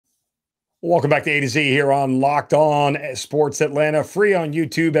Welcome back to A to Z here on Locked On Sports Atlanta, free on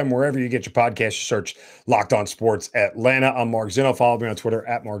YouTube and wherever you get your podcast. Search Locked On Sports Atlanta. I'm Mark Zinno. Follow me on Twitter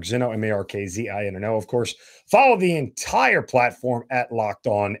at Mark Zinno, MarkZinno. Of course, follow the entire platform at Locked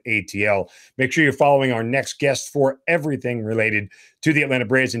On ATL. Make sure you're following our next guest for everything related to the Atlanta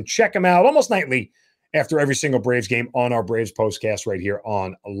Braves and check them out almost nightly after every single Braves game on our Braves Postcast right here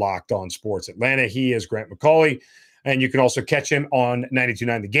on Locked On Sports Atlanta. He is Grant McAuley. And you can also catch him on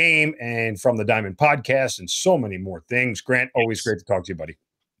 92.9 The Game and from the Diamond Podcast and so many more things. Grant, always great to talk to you, buddy.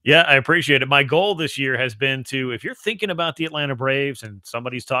 Yeah, I appreciate it. My goal this year has been to, if you're thinking about the Atlanta Braves and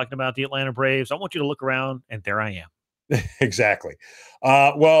somebody's talking about the Atlanta Braves, I want you to look around and there I am. Exactly.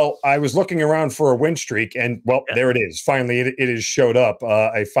 Well, I was looking around for a win streak, and there it is. Finally, it has showed up.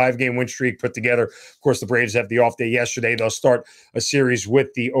 A 5-game win streak put together. Of course, the Braves have the off day yesterday. They'll start a series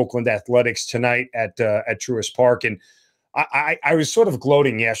with the Oakland Athletics tonight at Truist Park. And I was sort of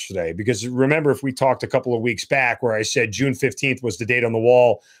gloating yesterday because remember, if we talked a couple of weeks back where I said June 15th was the date on the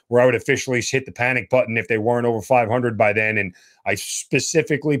wall where I would officially hit the panic button if they weren't over 500 by then. And I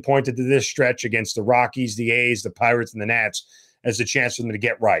specifically pointed to this stretch against the Rockies, the A's, the Pirates, and the Nats as a chance for them to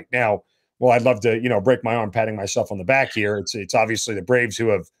get right. Now, well, I'd love to, break my arm patting myself on the back here. It's obviously the Braves who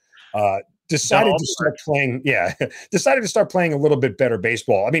have decided to start playing. Yeah, decided to start playing a little bit better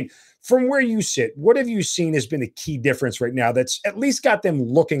baseball. I mean, from where you sit, what have you seen has been a key difference right now that's at least got them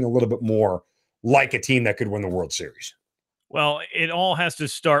looking a little bit more like a team that could win the World Series? Well, it all has to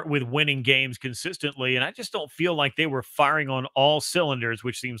start with winning games consistently, and I just don't feel like they were firing on all cylinders,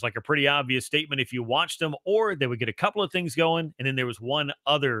 which seems like a pretty obvious statement if you watched them, or they would get a couple of things going, and then there was one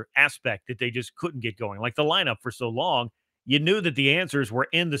other aspect that they just couldn't get going, like the lineup for so long. You knew that the answers were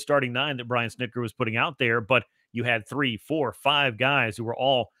in the starting nine that Brian Snitker was putting out there, but you had 3, 4, 5 guys who were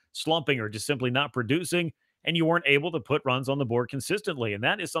all slumping or just simply not producing, and you weren't able to put runs on the board consistently. And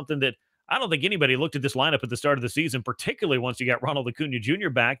that is something that I don't think anybody looked at this lineup at the start of the season, particularly once you got Ronald Acuna Jr.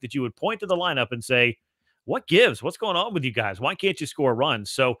 back, that you would point to the lineup and say, what gives? What's going on with you guys? Why can't you score runs?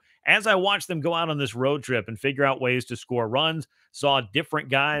 So as I watched them go out on this road trip and figure out ways to score runs, saw different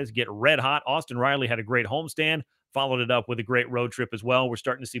guys get red hot. Austin Riley had a great homestand, followed it up with a great road trip as well. We're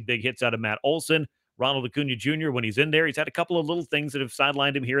starting to see big hits out of Matt Olson. Ronald Acuna Jr., when he's in there, he's had a couple of little things that have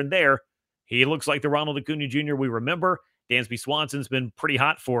sidelined him here and there. He looks like the Ronald Acuna Jr. we remember. Dansby Swanson's been pretty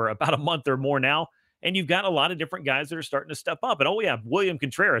hot for about a month or more now. And you've got a lot of different guys that are starting to step up. And we have William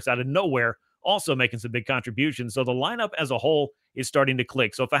Contreras out of nowhere also making some big contributions. So the lineup as a whole is starting to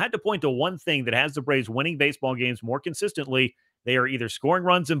click. So if I had to point to one thing that has the Braves winning baseball games more consistently, they are either scoring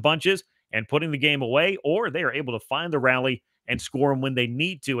runs in bunches and putting the game away, or they are able to find the rally and score them when they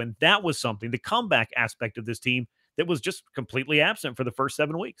need to. And that was something, the comeback aspect of this team, that was just completely absent for the first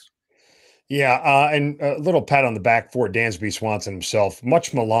 7 weeks. Yeah, and a little pat on the back for Dansby Swanson himself.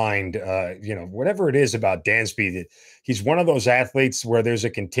 Much maligned, whatever it is about Dansby, that he's one of those athletes where there's a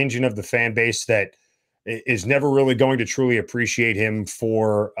contingent of the fan base that is never really going to truly appreciate him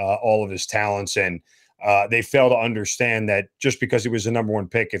for all of his talents. And they fail to understand that just because he was the number one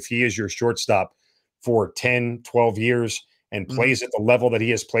pick, if he is your shortstop for 10, 12 years and plays at the level that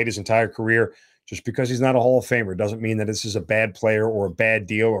he has played his entire career, just because he's not a Hall of Famer doesn't mean that this is a bad player or a bad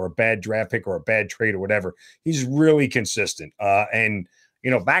deal or a bad draft pick or a bad trade or whatever. He's really consistent. And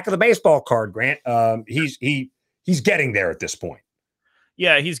back of the baseball card, Grant, he's getting there at this point.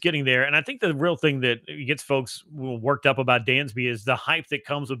 Yeah, he's getting there. And I think the real thing that gets folks worked up about Dansby is the hype that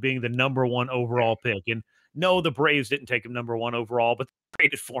comes with being the number 1 overall pick. And no, the Braves didn't take him number 1 overall, but they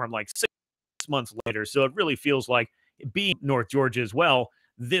traded for him like 6 months later. So it really feels like being North Georgia as well.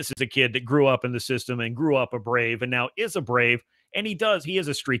 This is a kid that grew up in the system and grew up a Brave and now is a Brave. And he is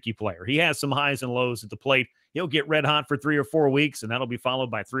a streaky player. He has some highs and lows at the plate. He'll get red hot for 3 or 4 weeks, and that'll be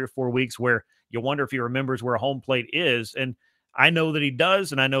followed by 3 or 4 weeks where you wonder if he remembers where home plate is. And I know that he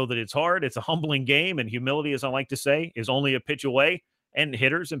does, and I know that it's hard. It's a humbling game, and humility, as I like to say, is only a pitch away. And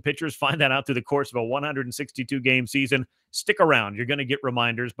hitters and pitchers find that out through the course of a 162-game season. Stick around. You're going to get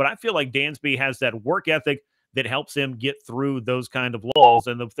reminders. But I feel like Dansby has that work ethic that helps him get through those kind of lulls.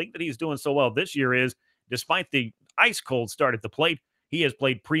 And the thing that he's doing so well this year is, despite the ice cold start at the plate, he has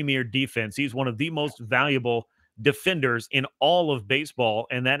played premier defense. He's one of the most valuable defenders in all of baseball,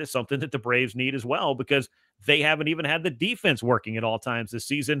 and that is something that the Braves need as well because they haven't even had the defense working at all times this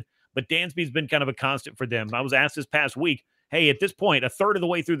season. But Dansby's been kind of a constant for them. I was asked this past week, hey, at this point, a third of the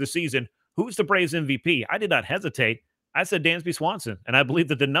way through the season, who's the Braves MVP? I did not hesitate. I said Dansby Swanson, and I believe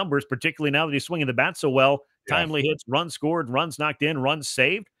that the numbers, particularly now that he's swinging the bat so well, timely hits, runs scored, runs knocked in, runs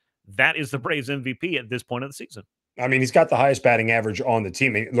saved, that is the Braves MVP at this point of the season. I mean, he's got the highest batting average on the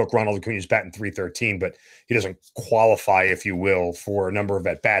team. I mean, look, Ronald Acuna's batting .313, but he doesn't qualify, if you will, for a number of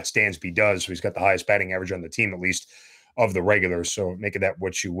at-bats. Dansby does, so he's got the highest batting average on the team, at least of the regulars, so make of that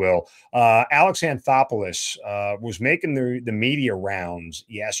what you will. Alex Anthopolous was making the media rounds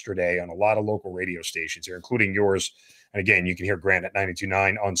yesterday on a lot of local radio stations here, including yours. And again, you can hear Grant at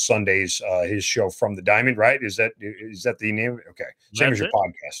 92.9 on Sundays, his show From the Diamond, right? Is that the name of it? Okay. Same as your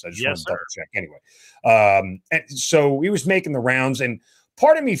podcast. I just want to double check. Anyway. And so he was making the rounds, and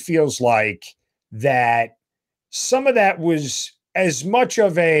part of me feels like that some of that was as much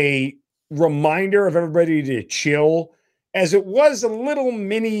of a reminder of everybody to chill as it was a little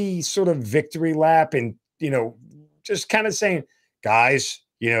mini sort of victory lap, and, just kind of saying, guys,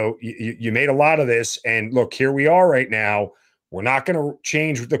 you made a lot of this, and look, here we are right now. We're not going to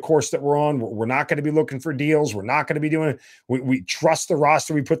change the course that we're on. We're not going to be looking for deals. We're not going to be doing it. We trust the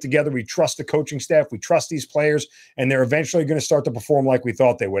roster we put together. We trust the coaching staff. We trust these players, and they're eventually going to start to perform like we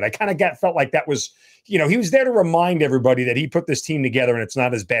thought they would. I kind of felt like that was, he was there to remind everybody that he put this team together, and it's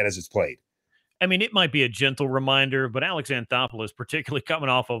not as bad as it's played. I mean, it might be a gentle reminder, but Alex Anthopolous, particularly coming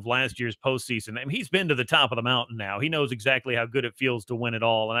off of last year's postseason, I mean, he's been to the top of the mountain now. He knows exactly how good it feels to win it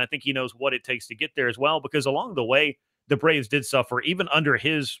all, and I think he knows what it takes to get there as well, because along the way, the Braves did suffer, even under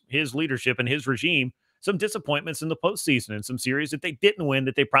his leadership and his regime, some disappointments in the postseason and some series that they didn't win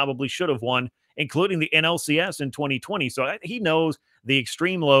that they probably should have won, including the NLCS in 2020. So he knows the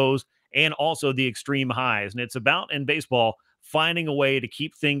extreme lows and also the extreme highs, and it's about, in baseball, finding a way to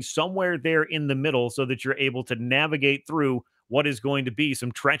keep things somewhere there in the middle so that you're able to navigate through what is going to be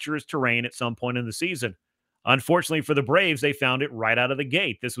some treacherous terrain at some point in the season. Unfortunately for the Braves, they found it right out of the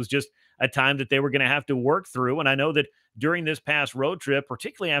gate. This was just a time that they were going to have to work through. And I know that during this past road trip,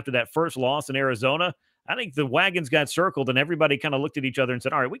 particularly after that first loss in Arizona, I think the wagons got circled and everybody kind of looked at each other and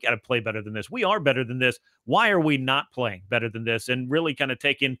said, all right, we got to play better than this. We are better than this. Why are we not playing better than this? And really kind of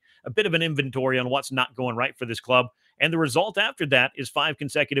taking a bit of an inventory on what's not going right for this club. And the result after that is 5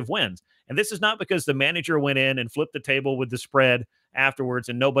 consecutive wins. And this is not because the manager went in and flipped the table with the spread afterwards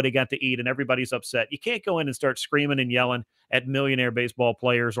and nobody got to eat and everybody's upset. You can't go in and start screaming and yelling at millionaire baseball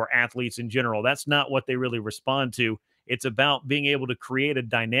players or athletes in general. That's not what they really respond to. It's about being able to create a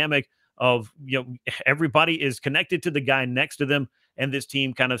dynamic of, everybody is connected to the guy next to them, and this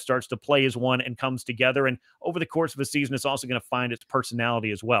team kind of starts to play as one and comes together. And over the course of a season, it's also going to find its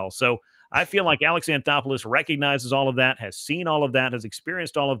personality as well. So I feel like Alex Anthopolous recognizes all of that, has seen all of that, has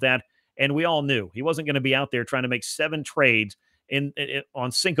experienced all of that, and we all knew he wasn't going to be out there trying to make 7 trades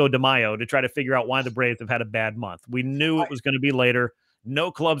on Cinco de Mayo to try to figure out why the Braves have had a bad month. We knew it was going to be later. No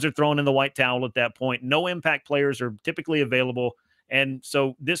clubs are throwing in the white towel at that point. No impact players are typically available. And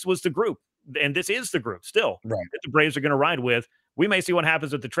so this was the group, and this is the group still that the Braves are going to ride with. We may see what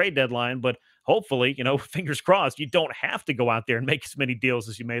happens at the trade deadline, but hopefully, fingers crossed, you don't have to go out there and make as many deals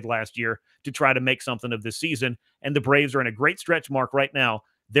as you made last year to try to make something of this season. And the Braves are in a great stretch mark right now.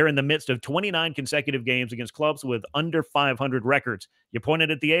 They're in the midst of 29 consecutive games against clubs with under 500 records. You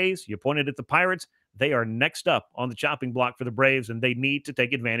pointed at the A's, you pointed at the Pirates. They are next up on the chopping block for the Braves, and they need to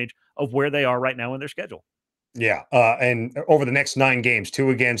take advantage of where they are right now in their schedule. Yeah. And over the next 9 games, 2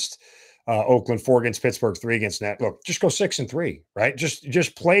 against Oakland, 4 against Pittsburgh, 3 against Nat. Look, just go 6-3, right?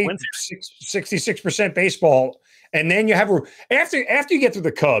 Just play 66% baseball. And then you have after you get through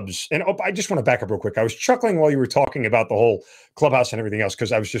the Cubs, and I just want to back up real quick. I was chuckling while you were talking about the whole clubhouse and everything else,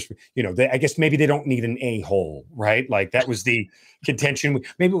 because I was just, I guess maybe they don't need an a-hole, right? Like that was the contention.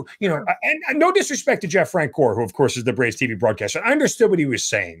 Maybe, and no disrespect to Jeff Francoeur, who of course is the Braves TV broadcaster. I understood what he was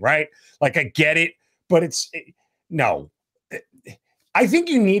saying, right? Like I get it, but no. I think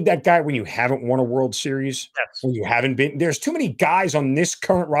you need that guy when you haven't won a World Series, when you haven't been. There's too many guys on this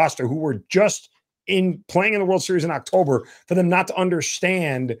current roster who were just playing in the World Series in October for them not to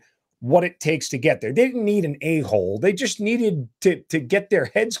understand what it takes to get there. They didn't need an a-hole. They just needed to get their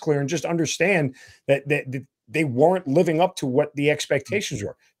heads clear and just understand that they weren't living up to what the expectations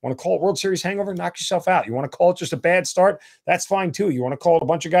were. You want to call it World Series hangover? Knock yourself out. You want to call it just a bad start? That's fine too. You want to call it a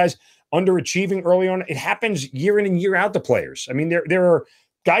bunch of guys underachieving early on? It happens year in and year out to players. I mean, there are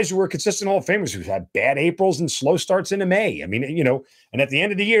guys who were consistent Hall of Famers who've had bad Aprils and slow starts into May. I mean, and at the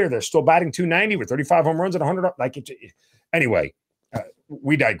end of the year, they're still batting .290 with 35 home runs and 100. Anyway,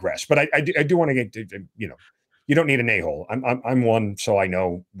 we digress. But I do want to get to, you don't need an a-hole. I'm one, so I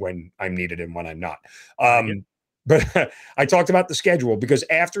know when I'm needed and when I'm not. But I talked about the schedule because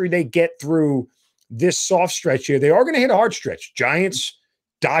after they get through this soft stretch here, they are going to hit a hard stretch. Giants,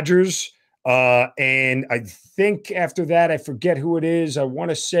 Dodgers, and I think after that, I forget who it is. I want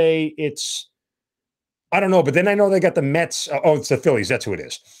to say I don't know, but then I know they got the Mets. It's the Phillies. That's who it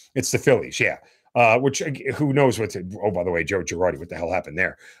is. It's the Phillies. Yeah. which who knows oh, by the way, Joe Girardi, what the hell happened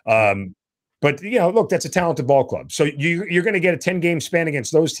there? But, look, that's a talented ball club. So you're going to get a 10-game span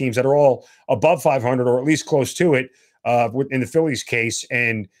against those teams that are all above 500 or at least close to it in the Phillies case.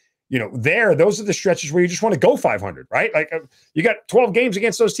 And, those are the stretches where you just want to go 500, right? Like you got 12 games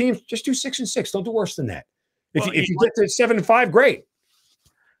against those teams, just do 6-6. Don't do worse than that. If you get to 7-5, great.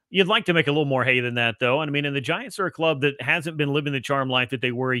 You'd like to make a little more hay than that, though. And I mean, and the Giants are a club that hasn't been living the charm life that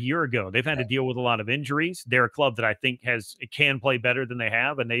they were a year ago. They've had to deal with a lot of injuries. They're a club that I think can play better than they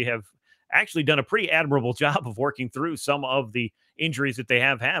have, and they have actually done a pretty admirable job of working through some of the injuries that they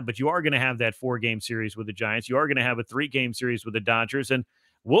have had. But you are going to have that 4-game series with the Giants. You are going to have a 3-game series with the Dodgers, and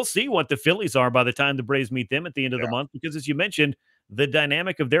we'll see what the Phillies are by the time the Braves meet them at the end of the month. Because as you mentioned, the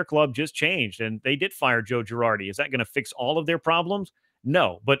dynamic of their club just changed, and they did fire Joe Girardi. Is that going to fix all of their problems?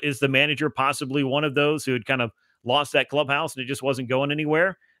 No, but is the manager possibly one of those who had kind of lost that clubhouse and it just wasn't going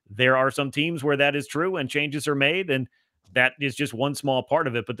anywhere? There are some teams where that is true and changes are made, and that is just one small part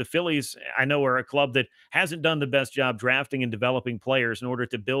of it. But the Phillies, I know, are a club that hasn't done the best job drafting and developing players in order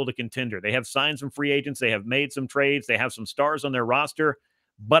to build a contender. They have signed some free agents. They have made some trades. They have some stars on their roster,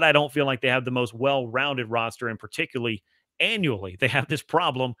 but I don't feel like they have the most well-rounded roster, and particularly annually, they have this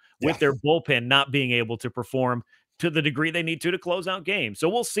problem with their bullpen not being able to perform to the degree they need to close out games. So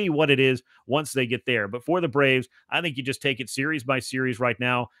we'll see what it is once they get there. But for the Braves, I think you just take it series by series right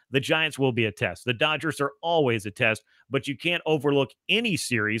now. The Giants will be a test. The Dodgers are always a test, but you can't overlook any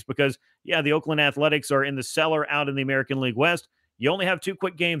series because, the Oakland Athletics are in the cellar out in the American League West. You only have 2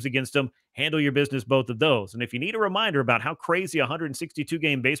 quick games against them. Handle your business, both of those. And if you need a reminder about how crazy a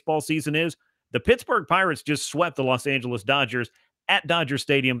 162-game baseball season is, the Pittsburgh Pirates just swept the Los Angeles Dodgers at Dodger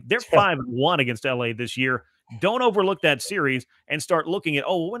Stadium. They're 5-1 against LA this year. Don't overlook that series and start looking at,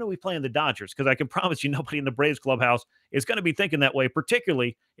 when are we playing the Dodgers? Because I can promise you nobody in the Braves clubhouse is going to be thinking that way,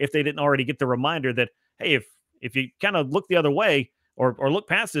 particularly if they didn't already get the reminder that, hey, if you kind of look the other way or look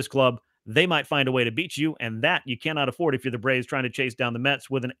past this club, they might find a way to beat you, and that you cannot afford if you're the Braves trying to chase down the Mets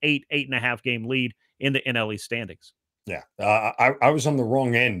with an 8.5 game lead in the NL East standings. Yeah, I was on the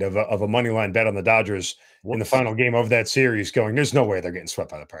wrong end of a money line bet on the Dodgers in the final game of that series going, there's no way they're getting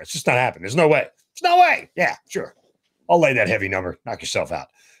swept by the Pirates. It's just not happening. There's no way. There's no way. Yeah, sure. I'll lay that heavy number. Knock yourself out.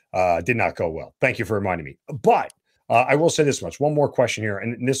 Did not go well. Thank you for reminding me. But I will say this much. One more question here.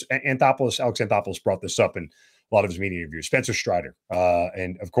 And this Alex Anthopolous brought this up in a lot of his media interviews. Spencer Strider.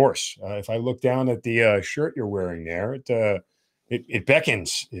 And of course, if I look down at the shirt you're wearing there, it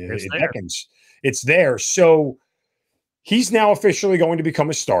beckons. It beckons. It's there. So he's now officially going to become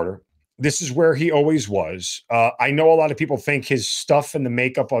a starter. This is where he always was. I know a lot of people think his stuff and the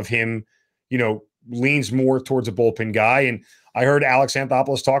makeup of him, leans more towards a bullpen guy. And I heard Alex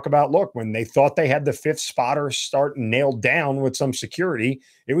Anthopolous talk about, look, when they thought they had the 5th spotter start nailed down with some security,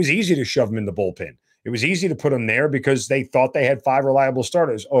 it was easy to shove him in the bullpen. It was easy to put him there because they thought they had 5 reliable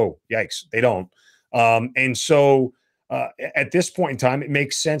starters. Oh, yikes, they don't. And so at this point in time, it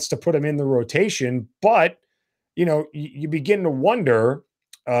makes sense to put him in the rotation. But, you begin to wonder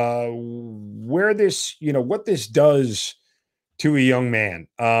where this, what this does to a young man.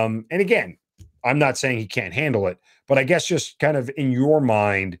 And again, I'm not saying he can't handle it, but I guess just kind of in your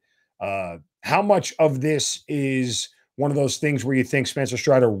mind, how much of this is one of those things where you think Spencer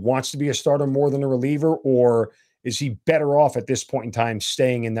Strider wants to be a starter more than a reliever, or is he better off at this point in time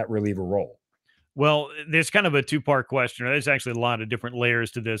staying in that reliever role? Well, there's kind of a 2-part question. There's actually a lot of different layers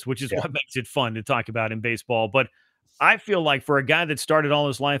to this, which is what makes it fun to talk about in baseball. But I feel like for a guy that started all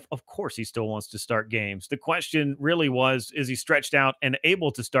his life, of course he still wants to start games. The question really was, is he stretched out and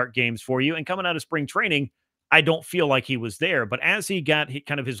able to start games for you? And coming out of spring training, I don't feel like he was there. But as he got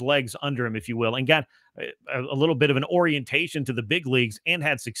kind of his legs under him, if you will, and got a little bit of an orientation to the big leagues and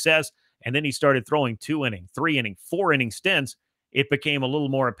had success, and then he started throwing 2-inning, 3-inning, 4-inning stints, it became a little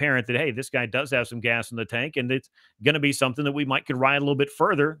more apparent that, hey, this guy does have some gas in the tank, and it's going to be something that we could ride a little bit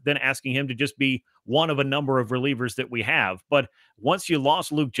further than asking him to just be one of a number of relievers that we have. But once you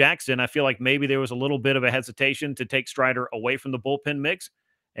lost Luke Jackson, I feel like maybe there was a little bit of a hesitation to take Strider away from the bullpen mix.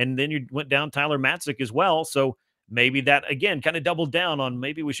 And then you went down Tyler Matzik as well. So maybe that, again, kind of doubled down on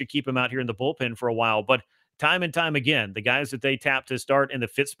maybe we should keep him out here in the bullpen for a while. But time and time again, the guys that they tapped to start in the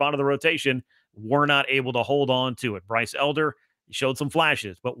 5th spot of the rotation were not able to hold on to it. Bryce Elder, he showed some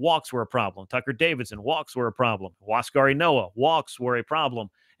flashes, but walks were a problem. Tucker Davidson, walks were a problem. Huascar Ynoa, walks were a problem.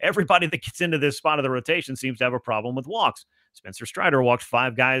 Everybody that gets into this spot of the rotation seems to have a problem with walks. Spencer Strider walked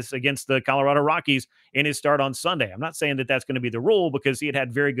 5 guys against the Colorado Rockies in his start on Sunday. I'm not saying that that's going to be the rule because he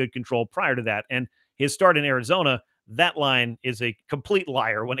had very good control prior to that. And his start in Arizona, that line is a complete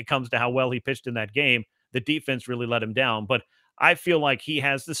liar when it comes to how well he pitched in that game. The defense really let him down. But I feel like he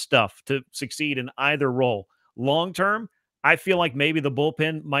has the stuff to succeed in either role. Long term, I feel like maybe the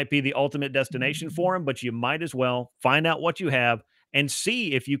bullpen might be the ultimate destination for him, but you might as well find out what you have and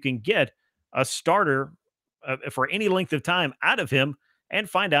see if you can get a starter for any length of time out of him and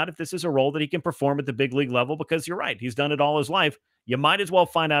find out if this is a role that he can perform at the big league level, because you're right. He's done it all his life. You might as well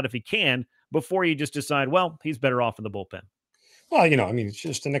find out if he can before you just decide, well, he's better off in the bullpen. Well, I mean, it's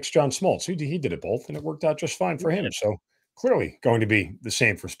just the next John Smoltz. He did it both, and it worked out just fine for him. did. So clearly going to be the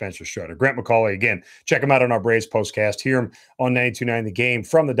same for Spencer Strider. Grant McAuley, again, check him out on our Braves Postcast. Hear him on 92.9 The Game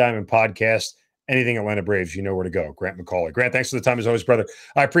from the Diamond Podcast. Anything Atlanta Braves, you know where to go. Grant McAuley. Grant, thanks for the time as always, brother.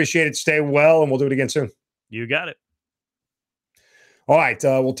 I appreciate it. Stay well, and we'll do it again soon. You got it. All right,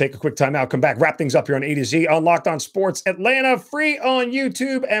 we'll take a quick time out. Come back, wrap things up here on A to Z on Locked On Sports Atlanta, free on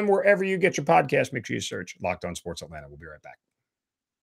YouTube and wherever you get your podcast. Make sure you search Locked On Sports Atlanta. We'll be right back.